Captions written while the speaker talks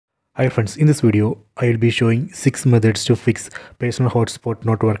Hi friends, in this video, I will be showing 6 methods to fix personal hotspot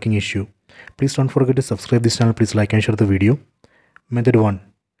not working issue. Please don't forget to subscribe this channel, please like and share the video. Method 1.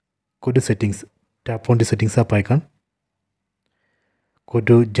 Go to settings, tap on the settings app icon. Go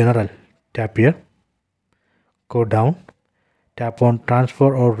to general, tap here. Go down, tap on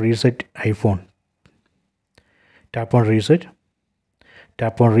transfer or reset iPhone. Tap on reset.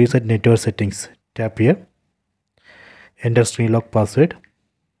 Tap on reset network settings. Tap here. Enter screen lock password.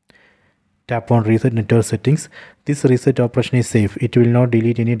 Tap on reset network settings. This reset operation is safe. It will not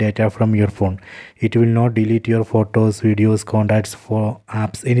delete any data from your phone. It will not delete your photos, videos, contacts, for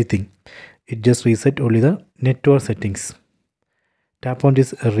apps, anything. It just reset only the network settings. Tap on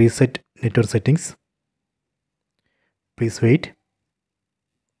this reset network settings. Please wait.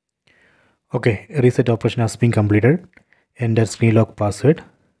 Okay, reset operation has been completed. Enter screen lock password.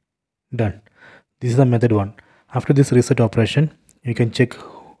 Done. This is the method 1. After this reset operation, you can check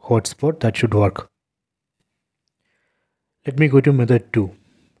hotspot. That should work. Let me go to method 2.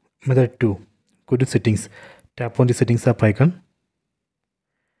 Method 2. Go to settings. Tap on the settings app icon.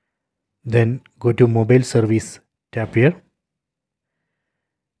 Then go to mobile service. Tap here.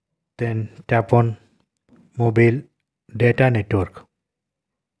 Then tap on mobile data network.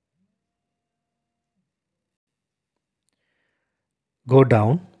 Go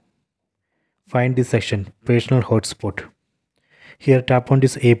down. Find this section personal hotspot. Here tap on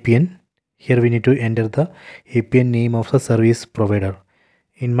this APN. Here we need to enter the APN name of the service provider.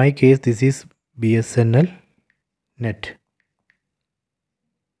 In my case, this is BSNL net.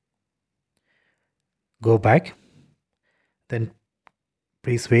 Go back. Then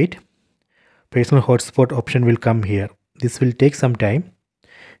please wait. Personal hotspot option will come here. This will take some time.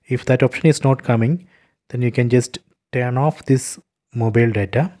 If that option is not coming, then you can just turn off this mobile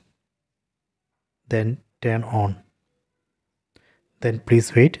data. Then turn on. Then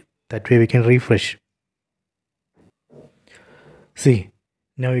please wait. That way we can refresh. See,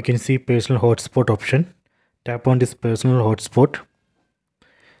 now you can see personal hotspot option. Tap on this personal hotspot.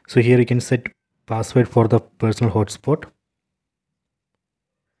 So here you can set password for the personal hotspot.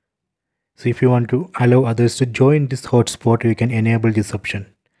 So if you want to allow others to join this hotspot, you can enable this option.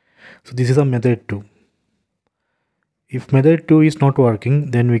 So this is a method 2. If method 2 is not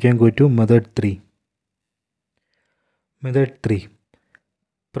working, then we can go to method 3. Method 3.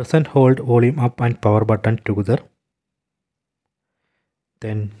 Press and hold volume up and power button together.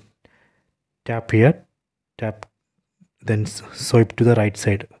 Then tap here. Tap. Then swipe to the right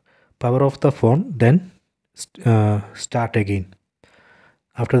side. Power off the phone. Then start again.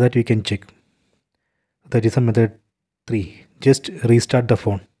 After that you can check. That is a method 3. Just restart the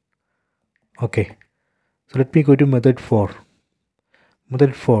phone. Okay. So let me go to method 4.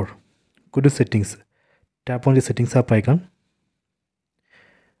 Method 4. Go to settings. Tap on the settings app icon.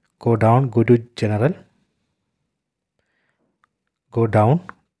 Go down. Go to general. Go down.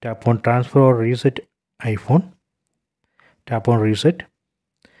 Tap on transfer or reset iPhone. Tap on reset.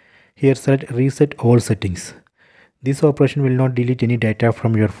 Here select reset all settings. This operation will not delete any data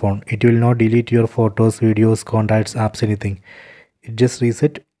from your phone. It will not delete your photos, videos, contacts, apps, anything. It just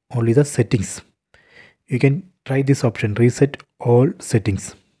reset only the settings. You can try this option, reset all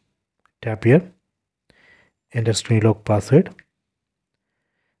settings. Tap here. Enter screen lock password.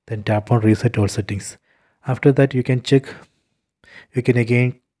 Then tap on reset all settings. After that you can check. You can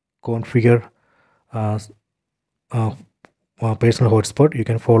again configure personal hotspot. You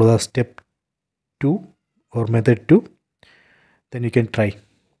can follow the step 2 or method 2. Then you can try.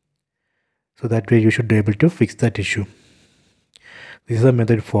 So that way you should be able to fix that issue. This is a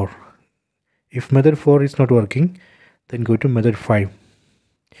method 4. If method 4 is not working, then go to method 5.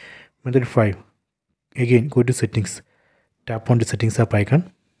 Method 5. Again go to settings. Tap on the settings app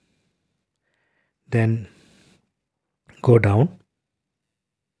icon. Then go down.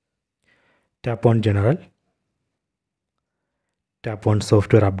 Tap on general. Tap on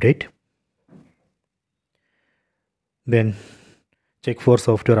software update. Then check for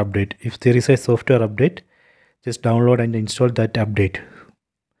software update. If there is a software update, just download and install that update.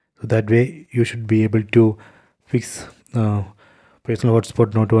 So that way you should be able to fix personal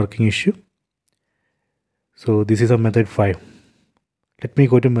hotspot not working issue. So this is a method 5. Let me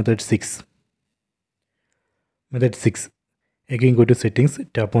go to method 6. Method 6. Again go to settings.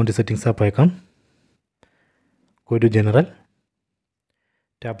 Tap on the settings app icon. Go to general.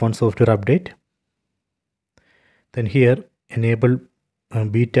 Tap on software update. Then here enable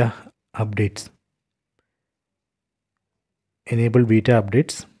beta updates. Enable beta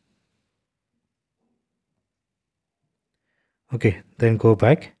updates. Okay, then go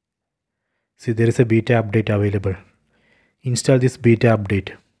back. See, there is a beta update available. Install this beta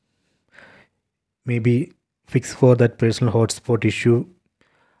update. maybe fix for that personal hotspot issue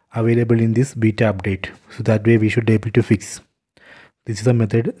available in this beta update. So that way we should be able to fix. This is a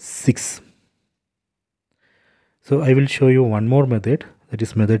method 6. So I will show you one more method, that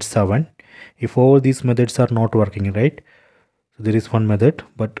is method 7. If all these methods are not working, right? So there is one method,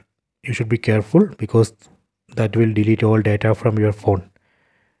 but you should be careful because that will delete all data from your phone.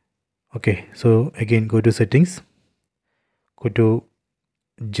 Okay, so again go to settings, go to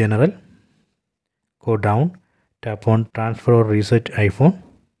general, go down, tap on transfer or reset iPhone,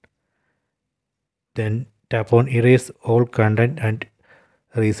 then tap on erase all content and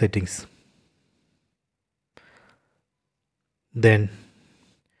resettings. Then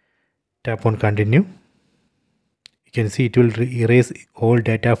tap on continue. You can see it will erase all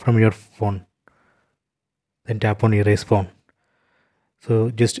data from your phone. Then tap on erase phone.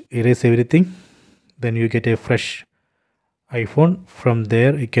 So just erase everything, then you get a fresh iPhone. From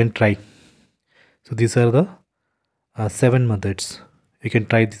there you can try. So these are the 7 methods. You can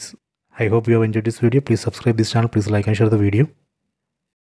try this. I hope you have enjoyed this video. Please subscribe this channel. Please like and share the video.